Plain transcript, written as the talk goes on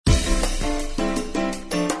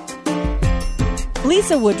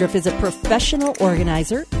Lisa Woodruff is a professional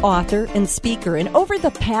organizer, author, and speaker, and over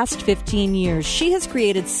the past 15 years, she has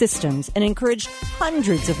created systems and encouraged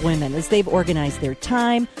hundreds of women as they've organized their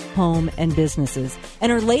time, home, and businesses. And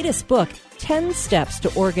her latest book, 10 Steps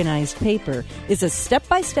to Organized Paper, is a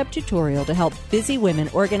step-by-step tutorial to help busy women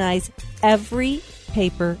organize every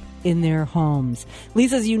paper in their homes.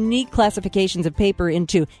 Lisa's unique classifications of paper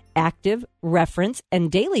into active, reference,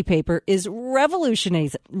 and daily paper is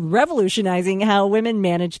revolutionizing how women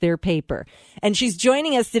manage their paper. And she's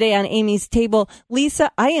joining us today on Amy's Table.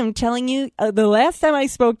 Lisa, I am telling you, the last time I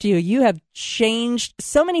spoke to you, you have changed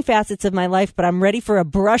so many facets of my life, but I'm ready for a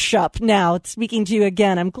brush up now. Speaking to you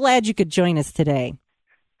again, I'm glad you could join us today.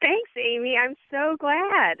 Thanks, Amy. I'm so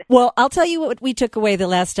glad. Well, I'll tell you what we took away the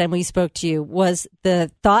last time we spoke to you was the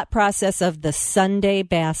thought process of the Sunday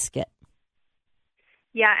basket.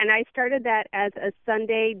 Yeah, and I started that as a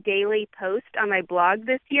Sunday daily post on my blog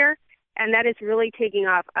this year, and that is really taking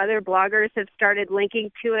off. Other bloggers have started linking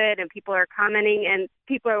to it, and people are commenting, and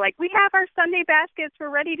people are like, we have our Sunday baskets. We're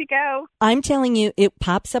ready to go. I'm telling you, it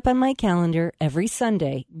pops up on my calendar every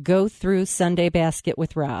Sunday. Go through Sunday Basket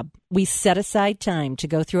with Rob. We set aside time to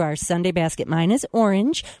go through our Sunday basket. Mine is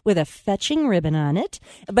orange with a fetching ribbon on it.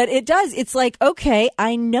 But it does. It's like, okay,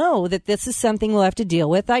 I know that this is something we'll have to deal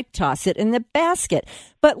with. I toss it in the basket.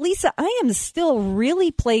 But Lisa, I am still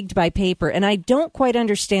really plagued by paper, and I don't quite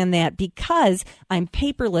understand that because I'm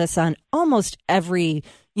paperless on almost every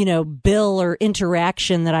bill or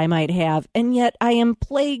interaction that I might have. And yet I am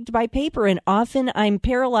plagued by paper, and often I'm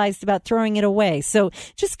paralyzed about throwing it away. So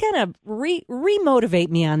just kind of remotivate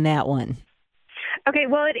me on that one. Okay,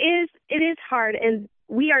 well, it is hard, and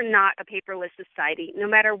we are not a paperless society. No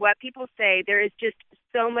matter what people say, there is just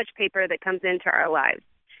so much paper that comes into our lives.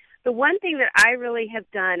 The one thing that I really have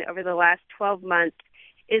done over the last 12 months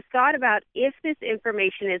is thought about if this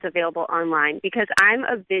information is available online, because I'm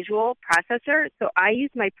a visual processor, so I use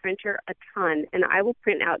my printer a ton, and I will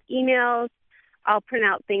print out emails, I'll print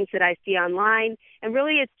out things that I see online, and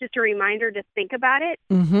really it's just a reminder to think about it.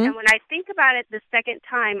 Mm-hmm. And when I think about it the second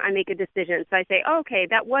time, I make a decision. So I say, oh, okay,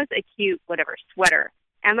 that was a cute, sweater.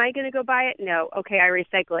 Am I going to go buy it? No. Okay, I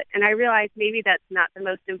recycle it. And I realize maybe that's not the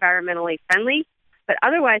most environmentally friendly, but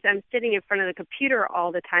otherwise I'm sitting in front of the computer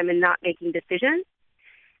all the time and not making decisions.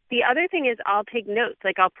 The other thing is I'll take notes.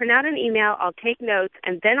 Like I'll print out an email, I'll take notes,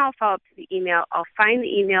 and then I'll follow up to the email. I'll find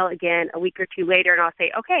the email again a week or two later, and I'll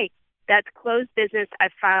say, okay, that's closed business. I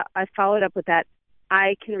followed up with that.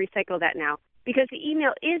 I can recycle that now. Because the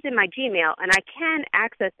email is in my Gmail, and I can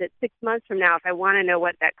access it 6 months from now if I want to know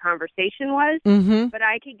what that conversation was, but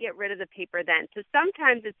I could get rid of the paper then. So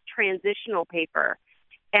sometimes it's transitional paper,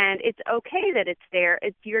 and it's okay that it's there.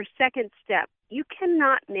 It's your second step. You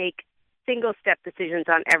cannot make single-step decisions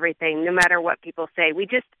on everything, no matter what people say. We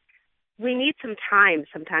need some time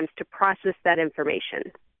sometimes to process that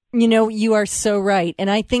information. You are so right. And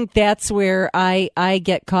I think that's where I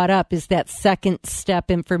get caught up is that second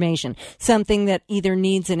step information, something that either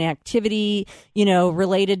needs an activity,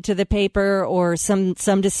 related to the paper or some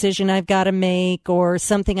decision I've got to make or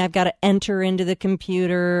something I've got to enter into the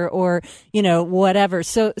computer or, whatever.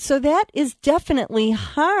 So that is definitely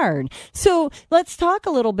hard. So let's talk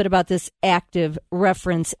a little bit about this active,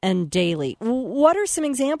 reference, and daily. What are some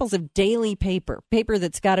examples of daily paper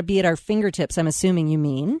that's got to be at our fingertips, I'm assuming you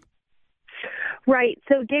mean? Right.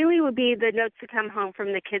 So daily would be the notes that come home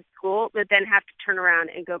from the kids' school that then have to turn around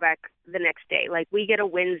and go back the next day. Like we get a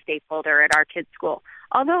Wednesday folder at our kids' school.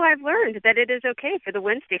 Although I've learned that it is okay for the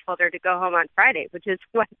Wednesday folder to go home on Friday, which is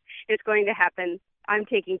what is going to happen. I'm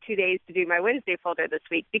taking 2 days to do my Wednesday folder this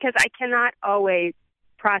week because I cannot always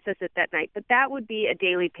process it that night. But that would be a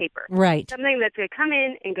daily paper. Right. Something that's going to come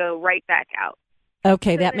in and go right back out.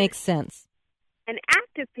 Okay, so that makes sense. An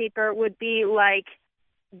active paper would be like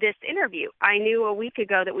this interview. I knew a week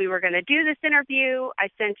ago that we were going to do this interview. I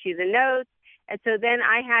sent you the notes. And so then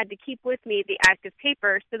I had to keep with me the active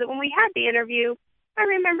paper so that when we had the interview, I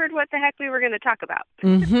remembered what the heck we were going to talk about.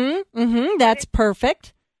 That's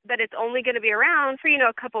perfect. But it's only going to be around for,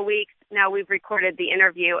 a couple weeks. Now we've recorded the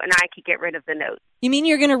interview and I could get rid of the notes. You mean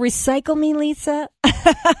you're going to recycle me, Lisa? No.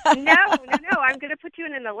 I'm going to put you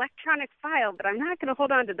in an electronic file, but I'm not going to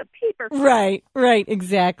hold on to the paper file. Right,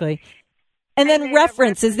 exactly. And then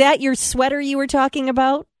reference, is that your sweater you were talking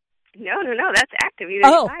about? No, that's active. Either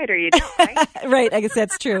you buy it or you don't, right? Right, I guess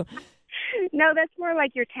that's true. No, that's more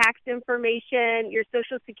like your tax information, your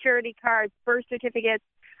Social Security cards, birth certificates.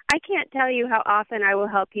 I can't tell you how often I will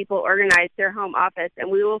help people organize their home office,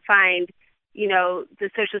 and we will find, the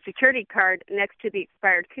Social Security card next to the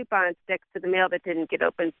expired coupons next to the mail that didn't get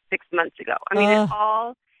opened 6 months ago. I mean, it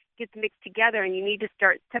all gets mixed together, and you need to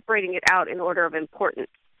start separating it out in order of importance.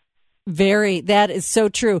 That is so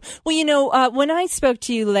true. Well, when I spoke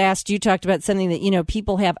to you last, you talked about something that,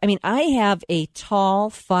 people have. I mean, I have a tall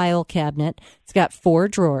file cabinet. It's got 4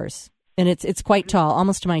 drawers, and it's quite tall,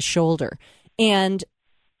 almost to my shoulder. And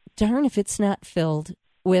darn if it's not filled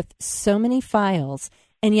with so many files.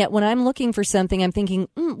 And yet when I'm looking for something, I'm thinking,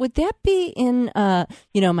 would that be in,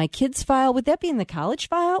 my kid's file? Would that be in the college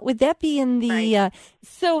file? Would that be in the, Right.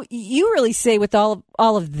 So you really say with all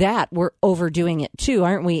of that, we're overdoing it too,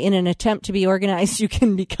 aren't we? In an attempt to be organized, you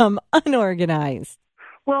can become unorganized.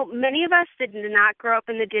 Well, many of us did not grow up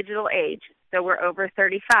in the digital age, so we're over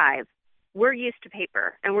 35. We're used to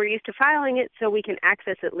paper, and we're used to filing it so we can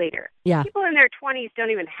access it later. Yeah. People in their 20s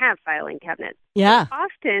don't even have filing cabinets. Yeah.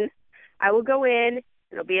 Often, I will go in,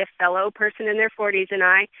 it'll be a fellow person in their 40s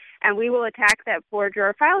and we will attack that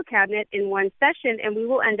 4-drawer file cabinet in one session, and we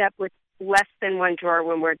will end up with less than 1 drawer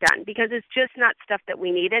when we're done because it's just not stuff that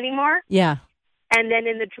we need anymore. Yeah. And then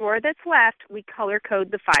in the drawer that's left, we color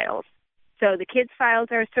code the files. So the kids' files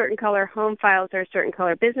are a certain color, home files are a certain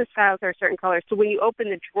color, business files are a certain color. So when you open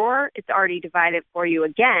the drawer, it's already divided for you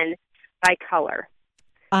again by color.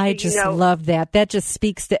 I just love that. That just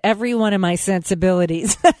speaks to every one of my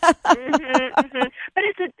sensibilities. But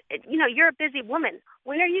you're a busy woman.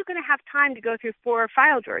 When are you going to have time to go through 4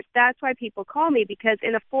 file drawers? That's why people call me, because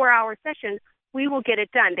in a 4-hour session, we will get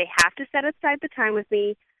it done. They have to set aside the time with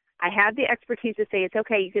me. I have the expertise to say, it's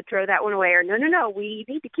okay, you could throw that one away, or no, we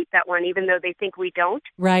need to keep that one, even though they think we don't.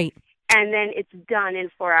 Right. And then it's done in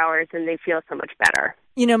 4 hours, and they feel so much better.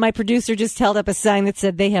 My producer just held up a sign that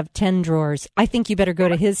said they have 10 drawers. I think you better go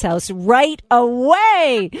to his house right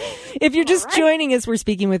away. If you're just joining us, we're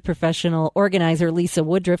speaking with professional organizer Lisa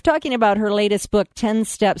Woodruff, talking about her latest book, 10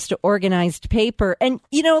 Steps to Organized Paper. And,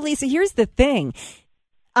 Lisa, here's the thing.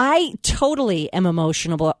 I totally am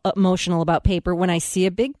emotional about paper. When I see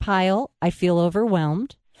a big pile, I feel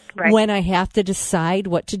overwhelmed. Right. When I have to decide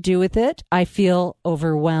what to do with it, I feel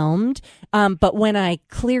overwhelmed. But when I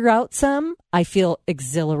clear out some, I feel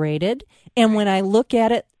exhilarated. And when I look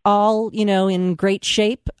at it all, in great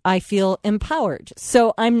shape, I feel empowered.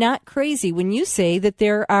 So I'm not crazy when you say that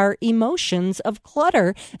there are emotions of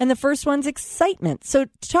clutter. And the first one's excitement. So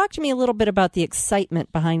talk to me a little bit about the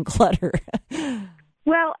excitement behind clutter.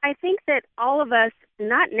 Well, I think that all of us,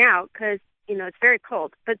 not now, because it's very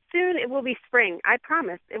cold, but soon it will be spring. I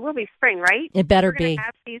promise. It will be spring, right? It better We're be.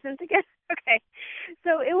 Have seasons again. Okay.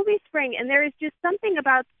 So it will be spring, and there is just something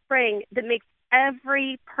about spring that makes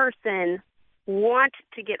every person want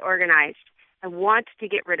to get organized and want to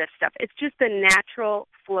get rid of stuff. It's just the natural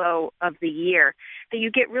flow of the year that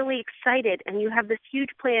you get really excited and you have this huge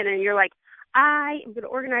plan and you're like, I am going to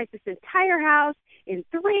organize this entire house in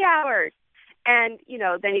 3 hours. And,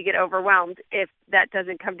 then you get overwhelmed if that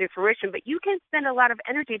doesn't come to fruition. But you can spend a lot of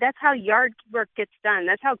energy. That's how yard work gets done.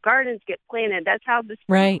 That's how gardens get planted. That's how the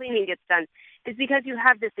spring cleaning gets done. It's because you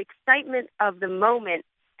have this excitement of the moment,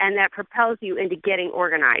 and that propels you into getting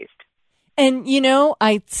organized. And,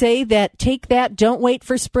 I'd say that take that, don't wait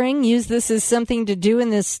for spring. Use this as something to do in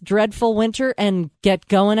this dreadful winter and get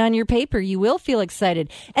going on your paper. You will feel excited.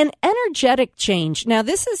 And energetic change. Now,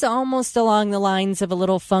 this is almost along the lines of a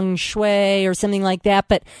little feng shui or something like that,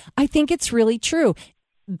 but I think it's really true.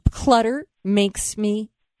 Clutter makes me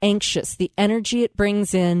anxious. The energy it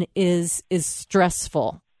brings in is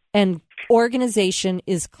stressful, and organization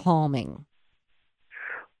is calming.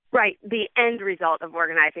 Right. The end result of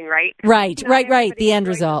organizing, right? Right. The end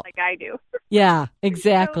result. Like I do. Yeah,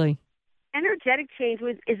 exactly. So, energetic change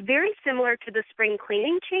is very similar to the spring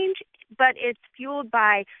cleaning change, but it's fueled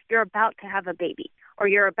by you're about to have a baby, or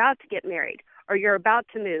you're about to get married, or you're about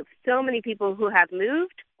to move. So many people who have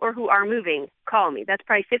moved or who are moving call me. That's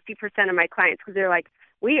probably 50% of my clients, because they're like,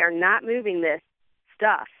 we are not moving this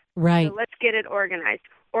stuff. Right. So let's get it organized.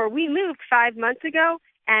 Or we moved 5 months ago,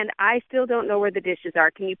 and I still don't know where the dishes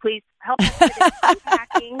are. Can you please help us with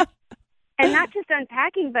unpacking? And not just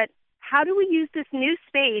unpacking, but how do we use this new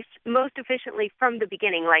space most efficiently from the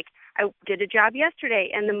beginning? Like, I did a job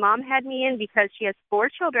yesterday, and the mom had me in because she has 4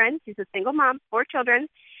 children. She's a single mom, 4 children,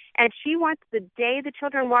 and she wants the day the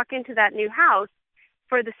children walk into that new house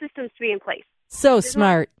for the systems to be in place. So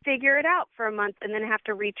smart. Figure it out for a month and then have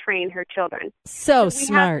to retrain her children. So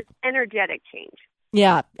smart. Have this energetic change.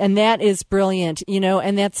 Yeah, and that is brilliant,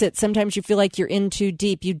 and that's it. Sometimes you feel like you're in too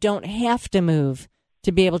deep. You don't have to move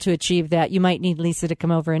to be able to achieve that. You might need Lisa to come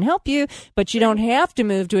over and help you, but you don't have to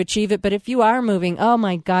move to achieve it. But if you are moving, oh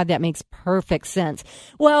my God, that makes perfect sense.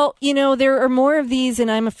 Well, there are more of these, and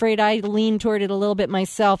I'm afraid I lean toward it a little bit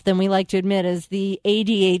myself than we like to admit as the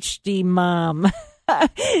ADHD mom.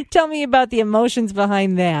 Tell me about the emotions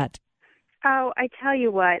behind that. Oh, I tell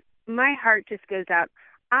you what, my heart just goes out.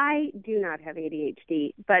 I do not have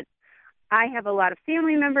ADHD, but I have a lot of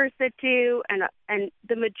family members that do, and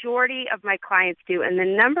the majority of my clients do. And the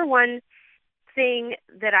number one thing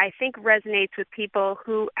that I think resonates with people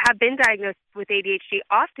who have been diagnosed with ADHD,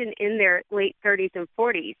 often in their late 30s and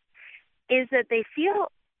 40s, is that they feel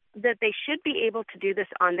that they should be able to do this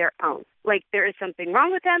on their own. Like there is something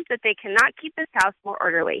wrong with them, that they cannot keep this house more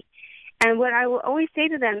orderly. And what I will always say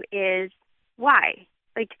to them is, why?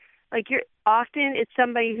 Like you're often it's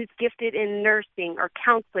somebody who's gifted in nursing or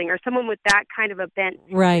counseling or someone with that kind of a bent.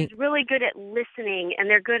 Right. Who's really good at listening and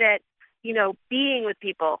they're good at, being with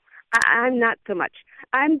people. I'm not so much.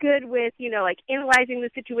 I'm good with, like analyzing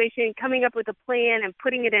the situation, coming up with a plan and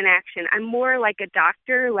putting it in action. I'm more like a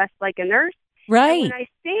doctor, less like a nurse. Right. And when I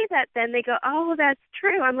say that, then they go, oh, that's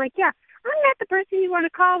true. I'm like, yeah, I'm not the person you want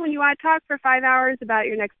to call when you want to talk for 5 hours about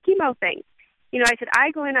your next chemo thing. I said,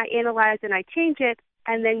 I go in, I analyze, and I change it,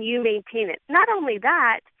 and then you maintain it. Not only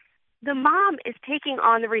that, the mom is taking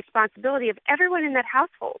on the responsibility of everyone in that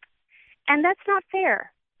household. And that's not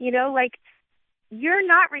fair. You're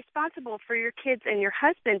not responsible for your kids and your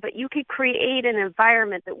husband, but you could create an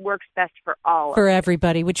environment that works best for all of for us.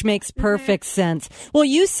 Everybody, which makes perfect sense. Well,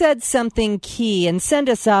 you said something key, and send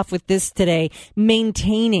us off with this today,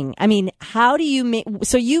 maintaining. I mean, how do you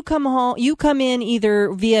so you come in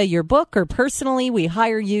either via your book or personally, we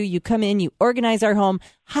hire you come in, you organize our home.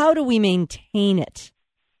 How do we maintain it?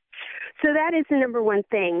 So that is the number one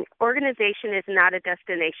thing. Organization is not a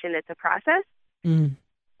destination, it's a process. Mm.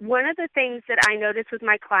 One of the things that I notice with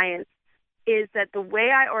my clients is that the way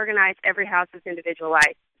I organize every house is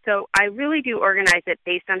individualized. So I really do organize it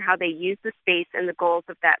based on how they use the space and the goals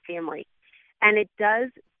of that family. And it does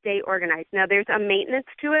stay organized. Now, there's a maintenance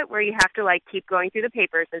to it where you have to, keep going through the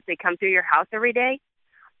papers as they come through your house every day.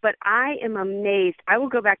 But I am amazed. I will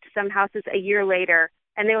go back to some houses a year later,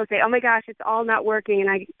 and they will say, oh, my gosh, it's all not working.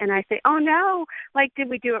 And I say, oh, no, did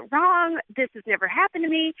we do it wrong? This has never happened to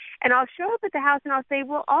me. And I'll show up at the house, and I'll say,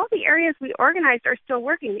 well, all the areas we organized are still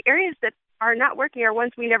working. The areas that are not working are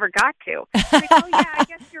ones we never got to. Like, oh, yeah, I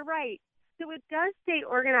guess you're right. So it does stay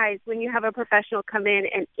organized when you have a professional come in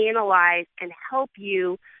and analyze and help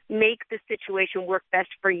you make the situation work best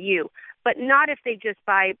for you, but not if they just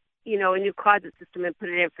buy a new closet system and put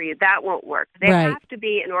it in for you. That won't work. They have to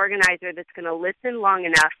be an organizer that's going to listen long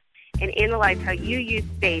enough and analyze how you use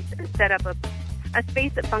space and set up a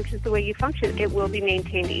space that functions the way you function. It will be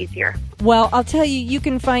maintained easier. Well, I'll tell you, you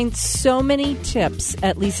can find so many tips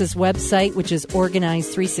at Lisa's website, which is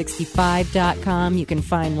organize365.com. You can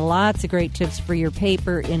find lots of great tips for your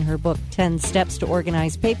paper in her book, 10 Steps to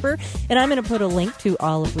Organize Paper. And I'm going to put a link to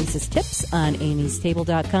all of Lisa's tips on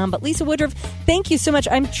amystable.com. But Lisa Woodruff, thank you so much.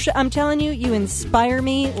 I'm telling you, you inspire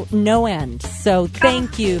me no end. So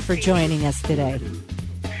thank you for joining us today.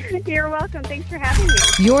 You're welcome. Thanks for having me.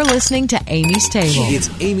 You're listening to Amy's Table. It's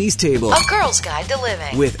Amy's Table. A Girl's Guide to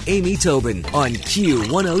Living. With Amy Tobin on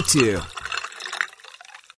Q102.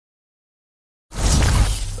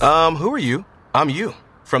 Who are you? I'm you,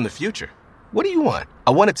 from the future. What do you want?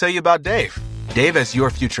 I want to tell you about Dave. Dave has your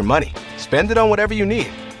future money. Spend it on whatever you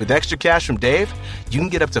need. With extra cash from Dave, you can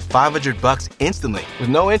get up to $500 instantly with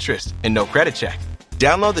no interest and no credit check.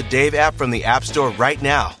 Download the Dave app from the App Store right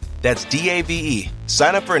now. That's DAVE.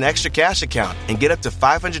 Sign up for an extra cash account and get up to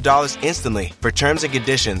 $500 instantly. For terms and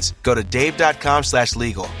conditions, go to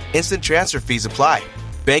dave.com/legal. Instant transfer fees apply.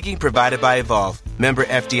 Banking provided by Evolve. Member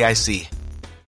FDIC.